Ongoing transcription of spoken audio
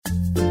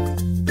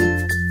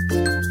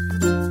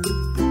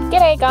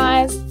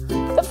guys.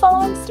 The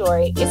following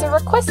story is a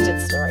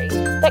requested story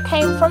that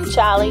came from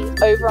Charlie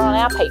over on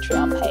our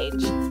Patreon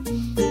page.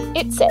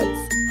 It says,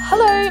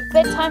 "Hello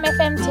Bedtime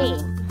FM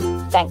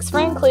team. Thanks for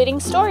including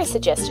story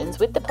suggestions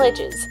with the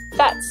pledges.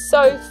 That's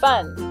so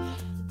fun.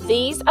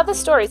 These are the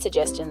story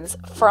suggestions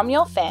from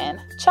your fan,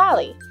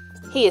 Charlie.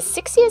 He is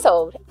 6 years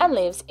old and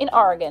lives in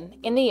Oregon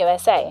in the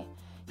USA.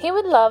 He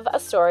would love a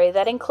story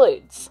that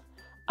includes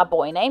a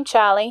boy named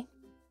Charlie,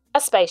 a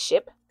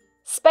spaceship,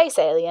 space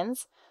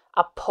aliens,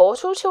 a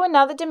portal to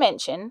another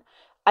dimension,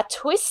 a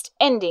twist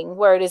ending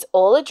where it is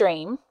all a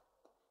dream,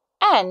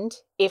 and,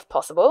 if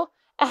possible,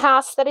 a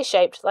house that is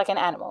shaped like an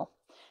animal.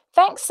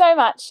 Thanks so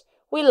much.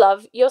 We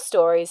love your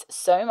stories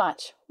so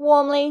much.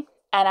 Warmly,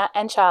 Anna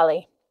and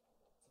Charlie."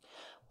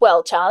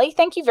 Well, Charlie,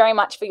 thank you very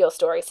much for your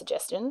story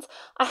suggestions.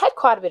 I had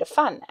quite a bit of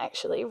fun,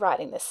 actually,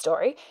 writing this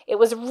story. It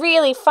was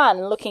really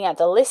fun looking at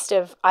the list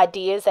of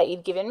ideas that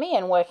you'd given me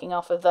and working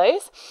off of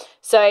those.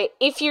 So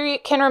if you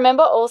can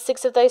remember all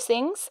 6 of those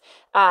things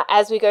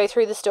as we go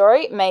through the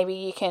story, maybe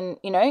you can,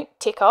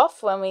 tick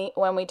off when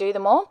we do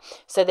them all.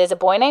 So there's a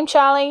boy named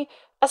Charlie,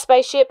 a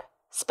spaceship,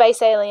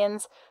 space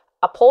aliens,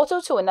 a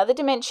portal to another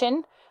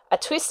dimension, a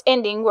twist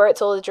ending where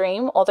it's all a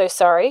dream, although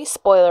sorry,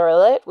 spoiler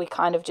alert, we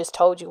kind of just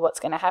told you what's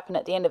going to happen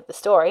at the end of the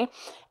story,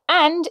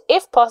 and,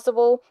 if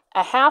possible,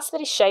 a house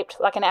that is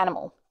shaped like an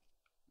animal.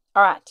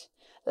 Alright,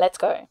 let's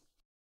go.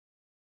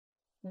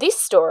 This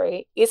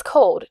story is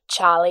called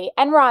Charlie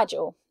and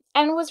Rygel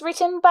and was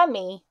written by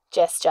me,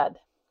 Jess Judd.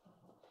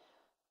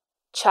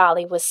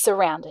 Charlie was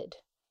surrounded.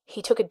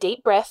 He took a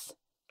deep breath,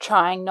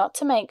 trying not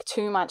to make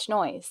too much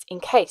noise in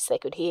case they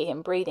could hear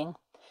him breathing.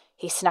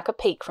 He snuck a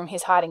peek from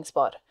his hiding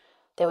spot.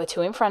 There were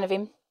 2 in front of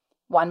him,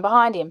 1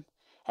 behind him,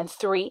 and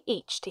 3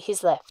 each to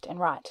his left and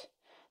right.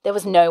 There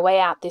was no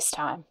way out this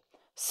time.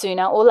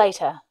 Sooner or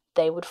later,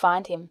 they would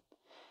find him.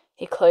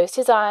 He closed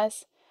his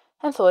eyes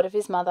and thought of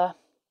his mother.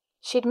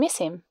 She'd miss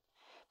him,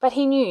 but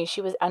he knew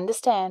she would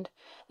understand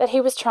that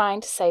he was trying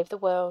to save the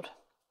world.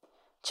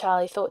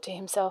 Charlie thought to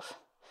himself,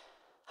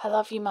 "I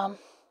love you, Mum,"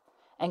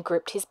 and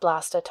gripped his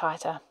blaster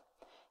tighter.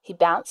 He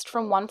bounced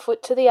from one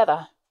foot to the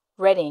other,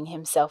 readying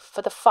himself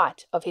for the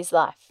fight of his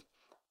life.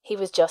 He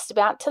was just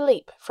about to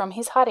leap from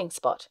his hiding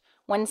spot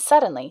when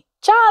suddenly,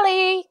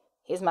 "Charlie!"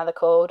 his mother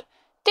called.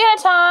 "Dinner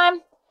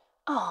time!"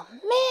 "Oh,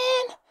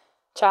 man!"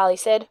 Charlie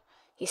said.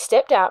 He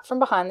stepped out from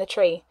behind the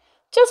tree.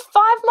 "Just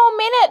 5 more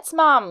minutes,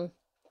 Mum!"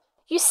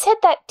 "You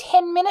said that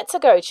 10 minutes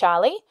ago,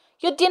 Charlie.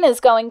 Your dinner's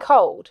going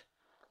cold,"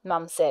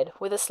 Mum said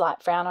with a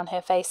slight frown on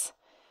her face.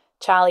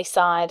 Charlie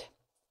sighed.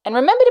 "And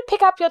remember to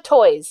pick up your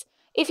toys.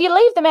 If you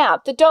leave them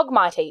out, the dog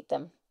might eat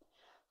them."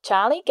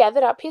 Charlie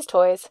gathered up his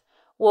toys,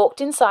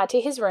 walked inside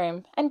to his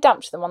room and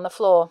dumped them on the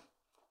floor.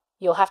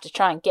 "You'll have to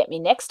try and get me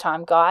next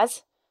time,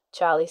 guys,"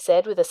 Charlie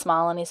said with a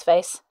smile on his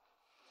face.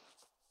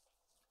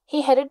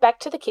 He headed back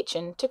to the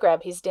kitchen to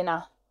grab his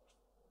dinner.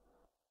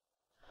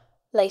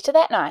 Later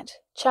that night,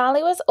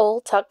 Charlie was all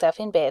tucked up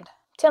in bed,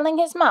 telling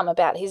his mum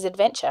about his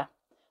adventure.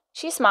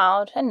 She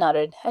smiled and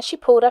nodded as she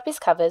pulled up his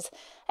covers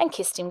and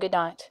kissed him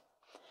goodnight.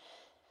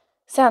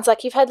 "Sounds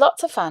like you've had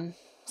lots of fun.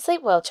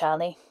 Sleep well,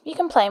 Charlie. You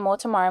can play more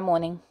tomorrow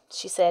morning,"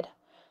 she said.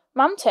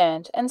 Mum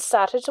turned and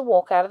started to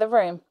walk out of the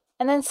room,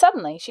 and then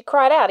suddenly she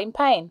cried out in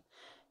pain.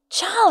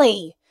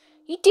 "Charlie!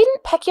 You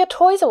didn't pack your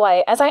toys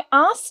away as I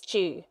asked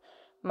you,"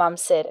 Mum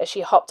said as she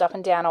hopped up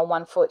and down on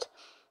one foot.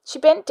 She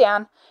bent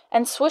down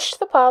and swooshed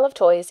the pile of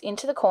toys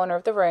into the corner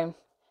of the room.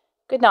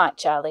 "Good night,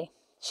 Charlie,"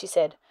 she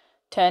said,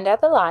 turned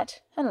out the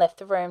light and left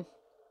the room.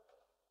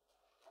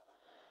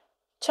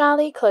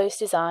 Charlie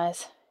closed his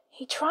eyes.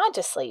 He tried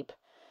to sleep,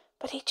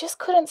 but he just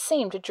couldn't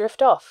seem to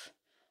drift off.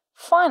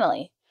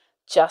 Finally,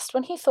 just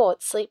when he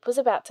thought sleep was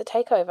about to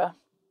take over,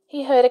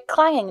 he heard a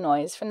clanging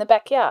noise from the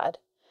backyard.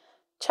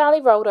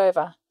 Charlie rolled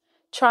over,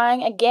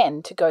 trying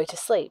again to go to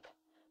sleep,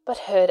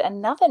 but heard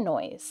another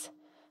noise.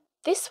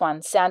 This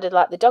one sounded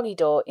like the doggy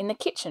door in the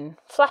kitchen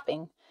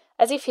flapping,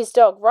 as if his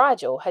dog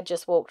Rygel had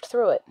just walked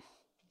through it.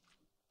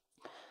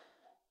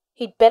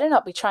 "He'd better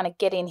not be trying to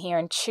get in here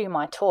and chew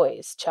my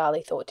toys,"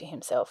 Charlie thought to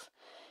himself.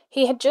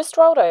 He had just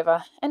rolled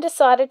over and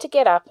decided to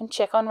get up and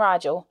check on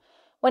Rygel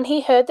when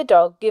he heard the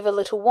dog give a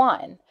little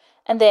whine,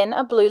 and then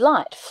a blue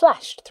light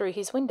flashed through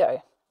his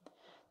window.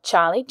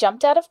 Charlie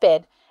jumped out of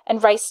bed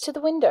and raced to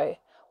the window,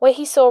 where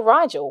he saw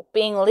Rygel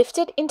being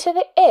lifted into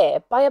the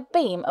air by a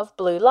beam of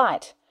blue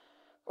light.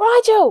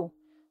 "Rygel!"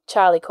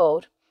 Charlie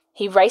called.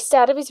 He raced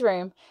out of his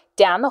room,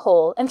 down the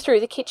hall and through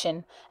the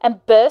kitchen,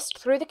 and burst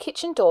through the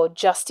kitchen door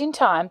just in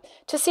time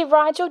to see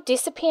Rygel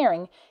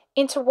disappearing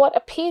into what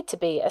appeared to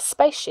be a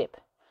spaceship.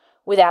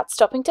 Without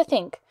stopping to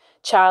think,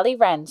 Charlie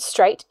ran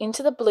straight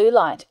into the blue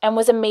light and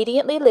was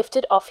immediately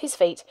lifted off his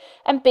feet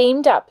and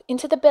beamed up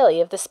into the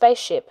belly of the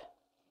spaceship.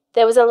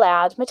 There was a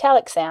loud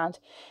metallic sound,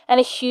 and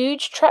a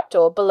huge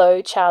trapdoor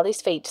below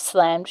Charlie's feet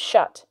slammed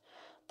shut.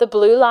 The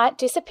blue light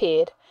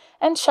disappeared,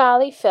 and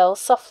Charlie fell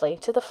softly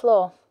to the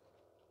floor.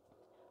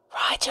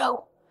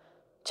 "Rygel!"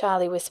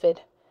 Charlie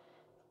whispered.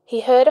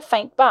 He heard a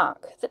faint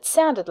bark that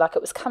sounded like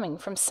it was coming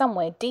from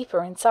somewhere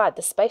deeper inside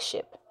the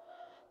spaceship.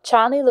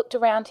 Charlie looked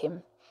around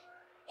him.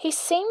 He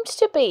seemed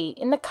to be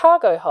in the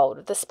cargo hold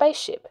of the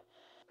spaceship.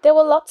 There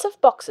were lots of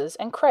boxes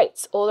and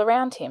crates all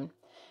around him.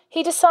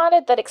 He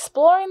decided that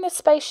exploring the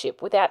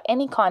spaceship without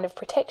any kind of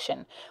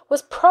protection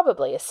was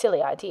probably a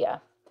silly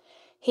idea.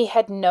 He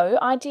had no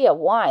idea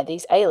why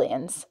these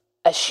aliens,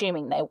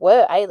 assuming they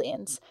were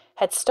aliens,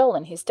 had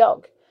stolen his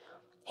dog.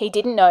 He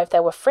didn't know if they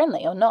were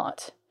friendly or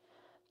not.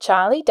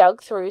 Charlie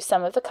dug through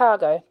some of the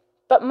cargo,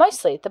 but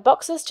mostly the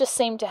boxes just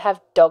seemed to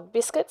have dog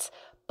biscuits,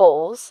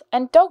 balls,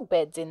 and dog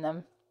beds in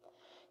them.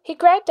 He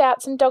grabbed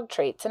out some dog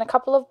treats and a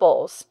couple of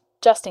balls,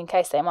 just in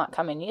case they might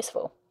come in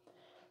useful.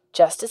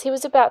 Just as he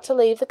was about to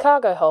leave the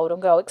cargo hold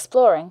and go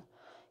exploring,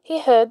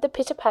 he heard the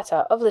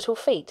pitter-patter of little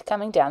feet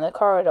coming down the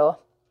corridor.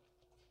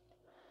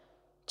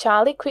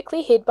 Charlie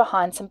quickly hid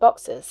behind some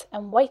boxes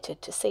and waited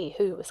to see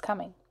who was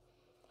coming.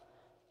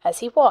 As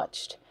he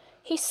watched,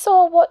 he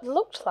saw what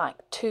looked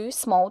like 2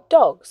 small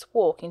dogs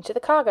walk into the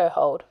cargo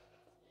hold.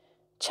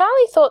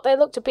 Charlie thought they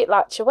looked a bit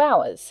like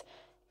chihuahuas,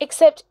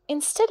 except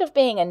instead of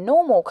being a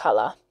normal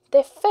colour,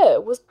 their fur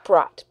was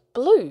bright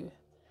blue.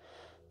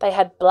 They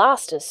had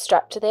blasters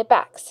strapped to their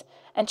backs,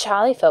 and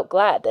Charlie felt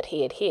glad that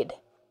he had hid.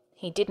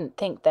 He didn't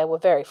think they were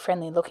very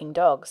friendly-looking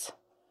dogs.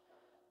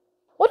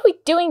 "What are we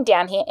doing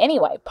down here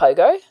anyway,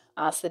 Pogo?"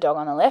 asked the dog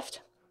on the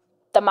left.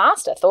 "The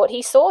master thought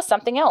he saw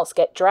something else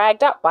get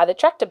dragged up by the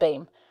tractor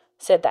beam,"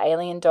 said the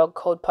alien dog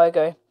called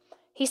Pogo.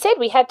 "He said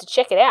we had to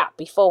check it out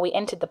before we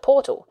entered the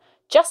portal,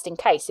 just in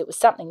case it was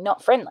something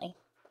not friendly."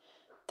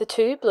 The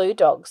 2 blue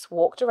dogs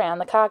walked around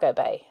the cargo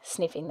bay,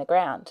 sniffing the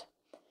ground.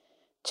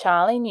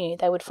 Charlie knew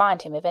they would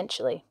find him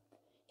eventually.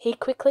 He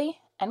quickly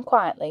and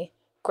quietly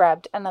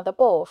grabbed another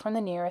ball from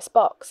the nearest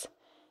box.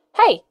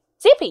 "Hey,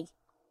 Zippy!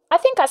 I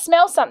think I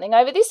smell something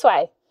over this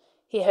way,"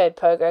 he heard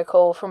Pogo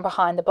call from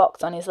behind the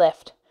box on his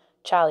left.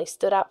 Charlie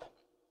stood up.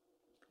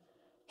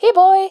 "Here,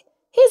 boy!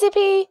 Here,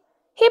 Zippy!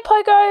 Here,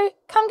 Pogo!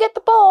 Come get the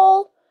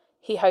ball!"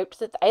 He hoped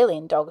that the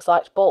alien dogs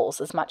liked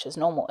balls as much as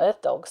normal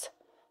Earth dogs.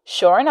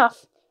 Sure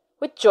enough,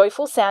 with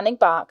joyful-sounding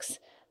barks,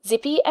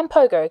 Zippy and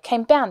Pogo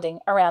came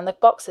bounding around the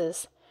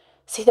boxes.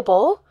 "See the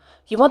ball?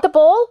 You want the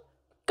ball?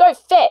 Go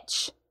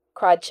fetch!"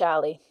 cried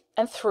Charlie,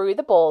 and threw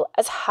the ball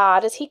as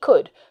hard as he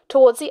could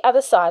towards the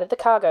other side of the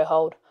cargo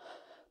hold.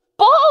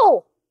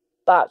 "Ball!"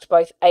 barked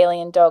both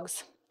alien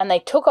dogs, and they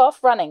took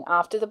off running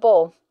after the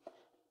ball.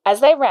 As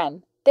they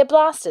ran, their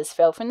blasters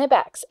fell from their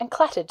backs and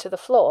clattered to the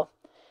floor.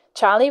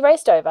 Charlie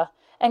raced over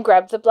and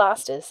grabbed the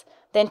blasters,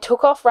 then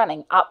took off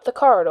running up the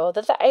corridor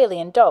that the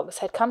alien dogs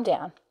had come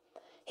down.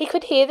 He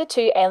could hear the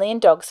 2 alien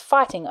dogs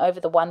fighting over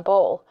the one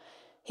ball.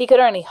 He could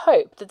only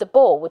hope that the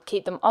ball would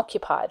keep them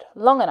occupied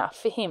long enough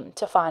for him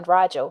to find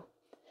Rygel.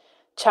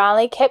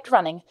 Charlie kept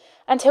running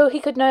until he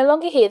could no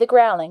longer hear the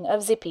growling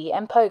of Zippy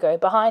and Pogo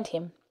behind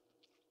him.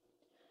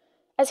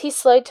 As he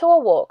slowed to a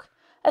walk,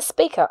 a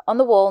speaker on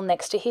the wall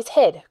next to his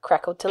head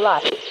crackled to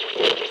life. "We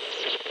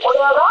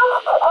are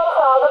about to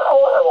enter the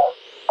portal.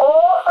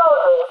 All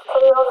soldiers to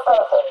your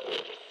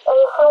stations.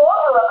 Ensure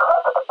you are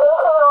quick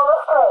entering on the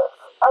streets,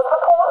 as the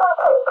portal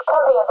trip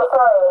can be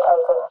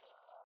disorientating."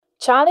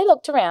 Charlie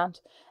looked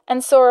around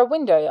and saw a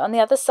window on the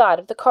other side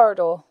of the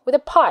corridor with a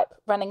pipe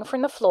running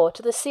from the floor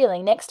to the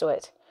ceiling next to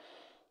it.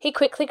 He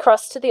quickly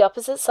crossed to the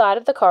opposite side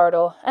of the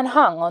corridor and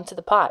hung onto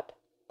the pipe.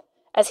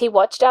 As he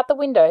watched out the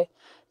window,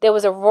 there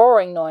was a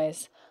roaring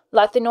noise,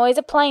 like the noise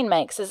a plane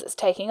makes as it's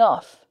taking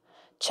off.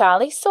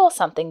 Charlie saw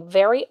something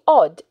very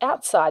odd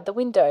outside the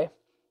window.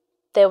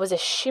 There was a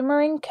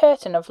shimmering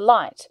curtain of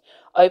light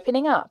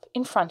opening up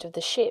in front of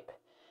the ship.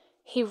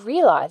 He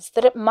realized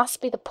that it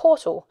must be the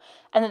portal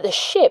and that the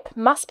ship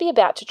must be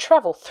about to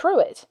travel through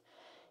it.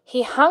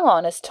 He hung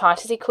on as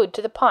tight as he could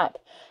to the pipe,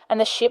 and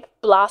the ship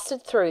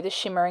blasted through the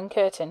shimmering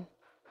curtain.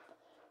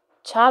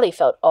 Charlie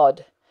felt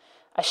odd.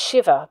 A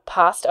shiver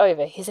passed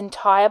over his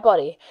entire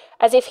body,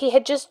 as if he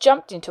had just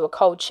jumped into a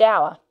cold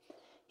shower.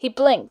 He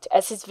blinked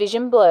as his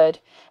vision blurred,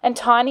 and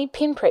tiny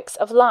pinpricks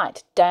of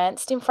light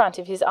danced in front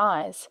of his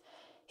eyes.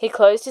 He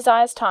closed his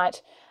eyes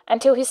tight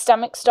until his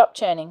stomach stopped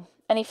churning,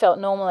 and he felt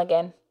normal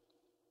again.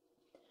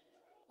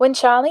 When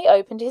Charlie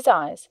opened his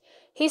eyes,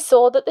 he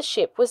saw that the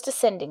ship was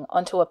descending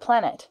onto a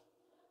planet.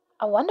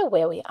 "I wonder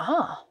where we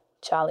are,"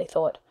 Charlie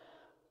thought.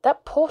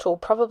 "That portal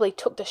probably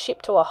took the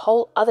ship to a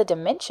whole other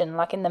dimension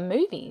like in the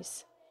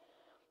movies."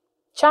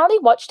 Charlie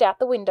watched out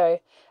the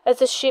window as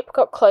the ship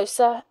got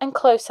closer and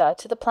closer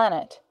to the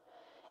planet.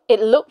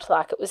 It looked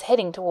like it was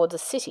heading towards a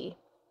city.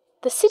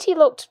 The city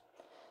looked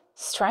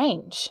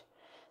strange.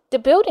 The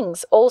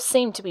buildings all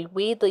seemed to be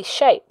weirdly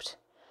shaped.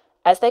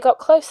 As they got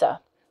closer,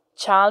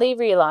 Charlie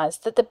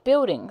realized that the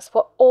buildings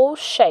were all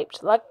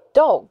shaped like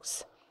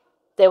dogs.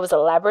 There was a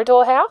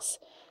Labrador house,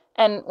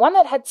 and one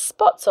that had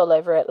spots all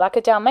over it like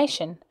a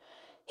Dalmatian.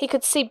 He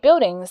could see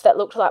buildings that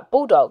looked like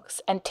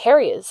bulldogs and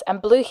terriers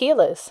and blue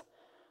heelers.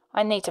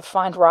 "I need to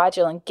find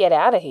Rygel and get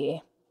out of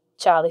here,"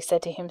 Charlie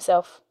said to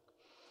himself.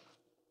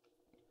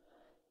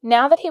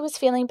 Now that he was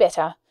feeling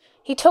better,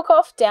 he took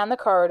off down the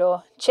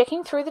corridor,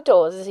 checking through the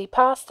doors as he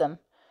passed them.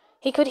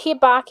 He could hear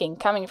barking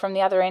coming from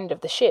the other end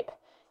of the ship.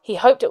 He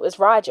hoped it was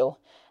Rygel,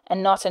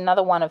 and not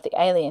another one of the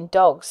alien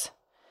dogs.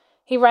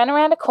 He ran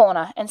around a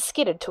corner and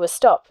skidded to a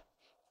stop.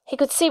 He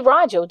could see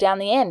Rygel down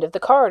the end of the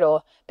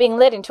corridor, being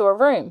led into a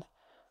room.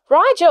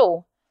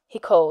 "Rygel!" he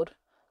called.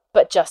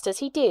 But just as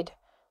he did,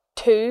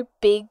 2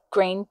 big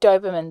green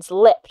Dobermans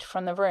leapt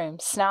from the room,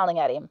 snarling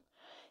at him.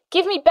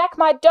 "Give me back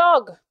my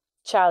dog!"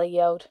 Charlie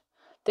yelled.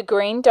 The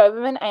green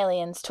Doberman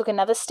aliens took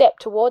another step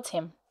towards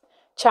him.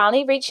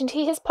 Charlie reached into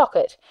his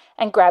pocket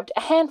and grabbed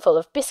a handful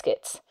of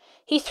biscuits.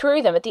 He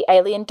threw them at the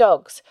alien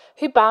dogs,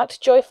 who barked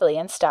joyfully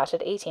and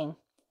started eating.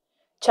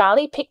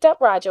 Charlie picked up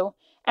Rygel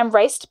and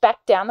raced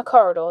back down the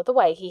corridor the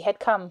way he had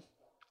come.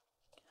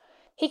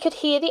 He could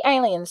hear the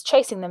aliens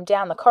chasing them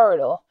down the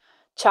corridor.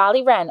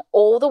 Charlie ran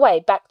all the way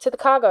back to the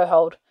cargo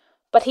hold,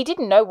 but he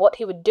didn't know what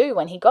he would do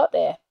when he got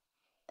there.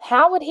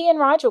 How would he and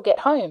Rygel get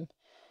home?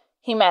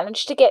 He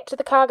managed to get to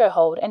the cargo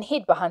hold and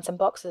hid behind some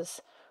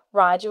boxes.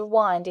 Rygel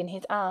whined in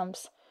his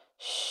arms.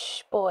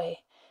 "Shh, boy,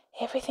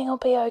 everything'll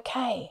be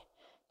okay,"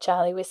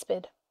 Charlie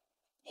whispered.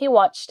 He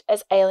watched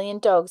as alien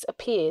dogs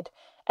appeared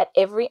at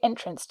every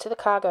entrance to the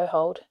cargo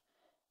hold.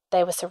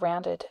 They were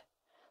surrounded.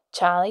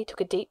 Charlie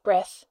took a deep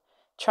breath,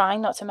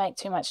 trying not to make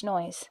too much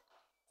noise.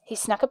 He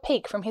snuck a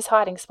peek from his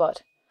hiding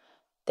spot.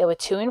 There were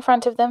 2 in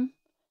front of them,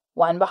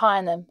 1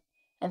 behind them,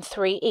 and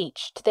 3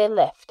 each to their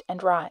left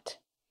and right.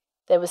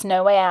 There was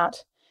no way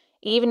out.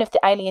 Even if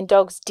the alien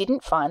dogs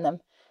didn't find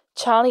them,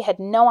 Charlie had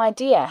no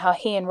idea how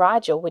he and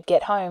Rygel would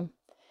get home.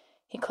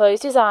 He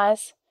closed his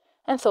eyes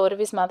and thought of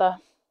his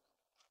mother.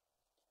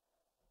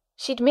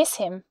 She'd miss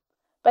him,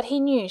 but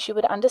he knew she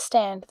would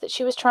understand that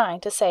she was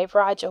trying to save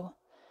Rygel.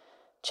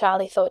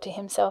 Charlie thought to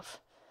himself,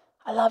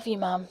 "I love you,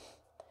 Mum,"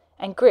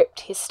 and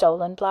gripped his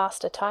stolen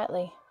blaster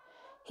tightly.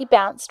 He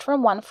bounced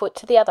from one foot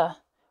to the other,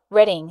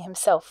 readying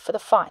himself for the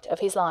fight of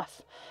his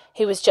life.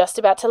 He was just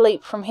about to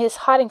leap from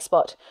his hiding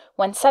spot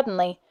when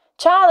suddenly,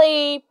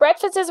 "Charlie,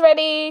 breakfast is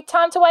ready.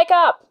 Time to wake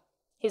up,"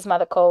 his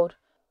mother called.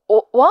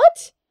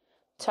 "What?"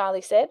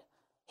 Charlie said.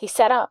 He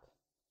sat up.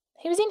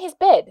 He was in his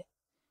bed,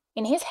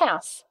 in his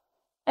house,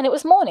 and it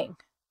was morning.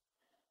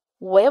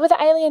 Where were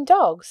the alien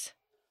dogs?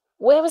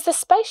 Where was the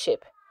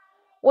spaceship?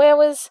 Where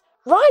was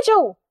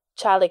Rygel?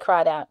 Charlie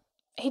cried out.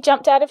 He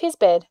jumped out of his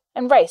bed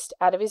and raced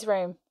out of his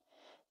room.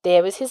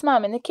 There was his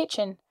mum in the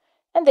kitchen,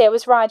 and there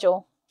was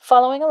Rygel,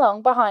 following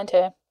along behind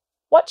her,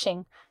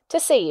 watching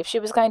to see if she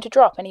was going to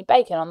drop any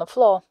bacon on the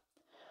floor.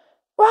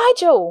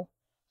 "Rygel!"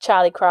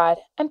 Charlie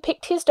cried, and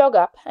picked his dog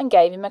up and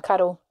gave him a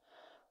cuddle.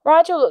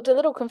 Rygel looked a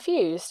little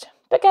confused,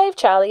 but gave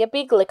Charlie a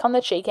big lick on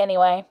the cheek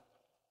anyway.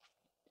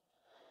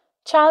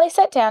 Charlie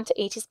sat down to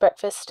eat his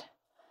breakfast.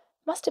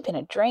 Must have been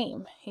a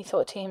dream, he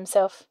thought to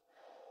himself.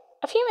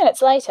 A few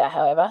minutes later,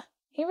 however,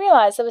 he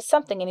realised there was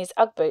something in his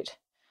Ugg boot.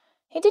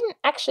 He didn't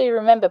actually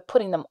remember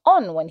putting them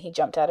on when he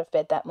jumped out of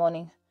bed that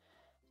morning.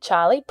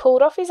 Charlie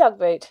pulled off his Ugg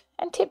boot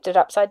and tipped it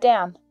upside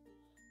down.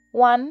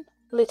 One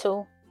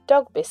little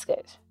dog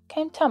biscuit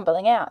came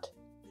tumbling out.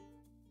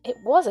 It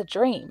was a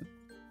dream,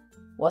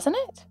 wasn't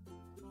it?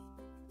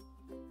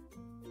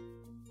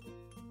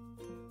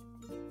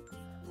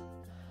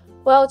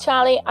 Well,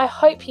 Charlie, I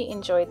hope you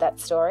enjoyed that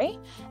story,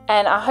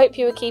 and I hope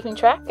you were keeping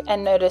track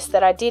and noticed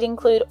that I did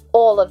include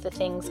all of the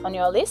things on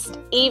your list,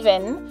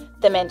 even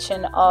the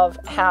mention of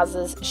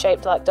houses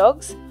shaped like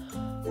dogs,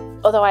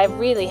 although I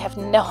really have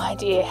no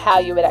idea how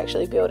you would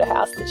actually build a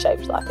house that's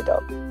shaped like a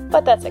dog,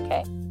 but that's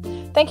okay.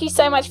 Thank you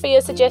so much for your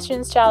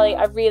suggestions, Charlie.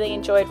 I really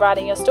enjoyed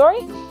writing your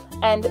story,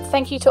 and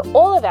thank you to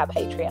all of our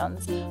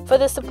Patreons for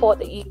the support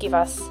that you give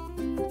us.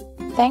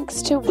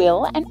 Thanks to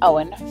Will and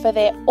Owen for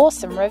their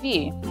awesome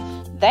review.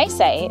 They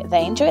say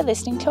they enjoy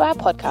listening to our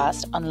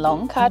podcast on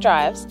long car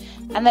drives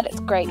and that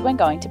it's great when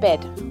going to bed.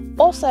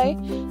 Also,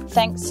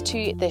 thanks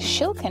to the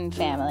Shilkin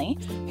family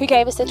who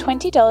gave us a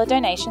 $20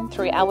 donation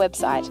through our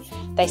website.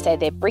 They say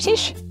they're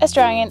British,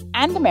 Australian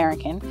and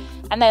American,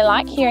 and they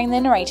like hearing the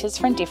narrators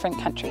from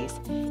different countries.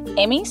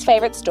 Emmy's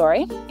favourite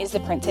story is The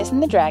Princess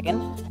and the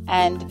Dragon,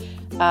 and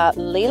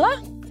Leela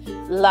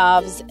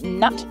loves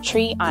Nut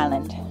Tree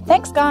Island.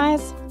 Thanks,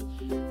 guys!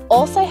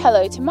 Also,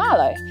 hello to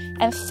Marlo,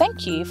 and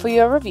thank you for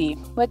your review.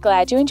 We're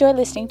glad you enjoy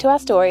listening to our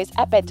stories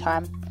at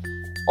bedtime.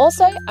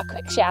 Also, a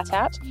quick shout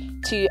out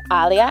to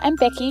Alia and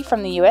Becky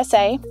from the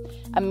USA,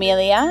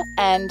 Amelia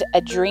and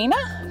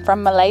Adrina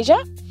from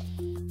Malaysia,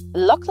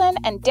 Lachlan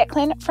and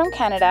Declan from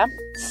Canada,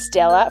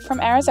 Stella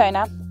from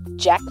Arizona,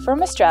 Jack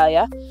from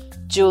Australia,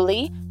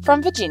 Julie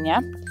from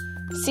Virginia,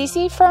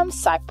 Cece from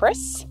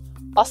Cyprus,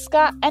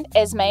 Oscar and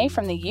Esme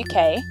from the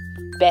UK,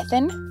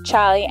 Bethan,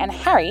 Charlie and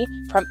Harry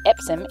from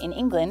Epsom in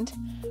England,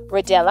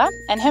 Rodella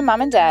and her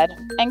mum and dad,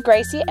 and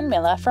Gracie and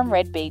Miller from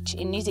Red Beach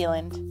in New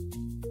Zealand.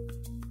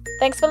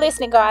 Thanks for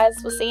listening, guys.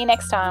 We'll see you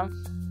next time.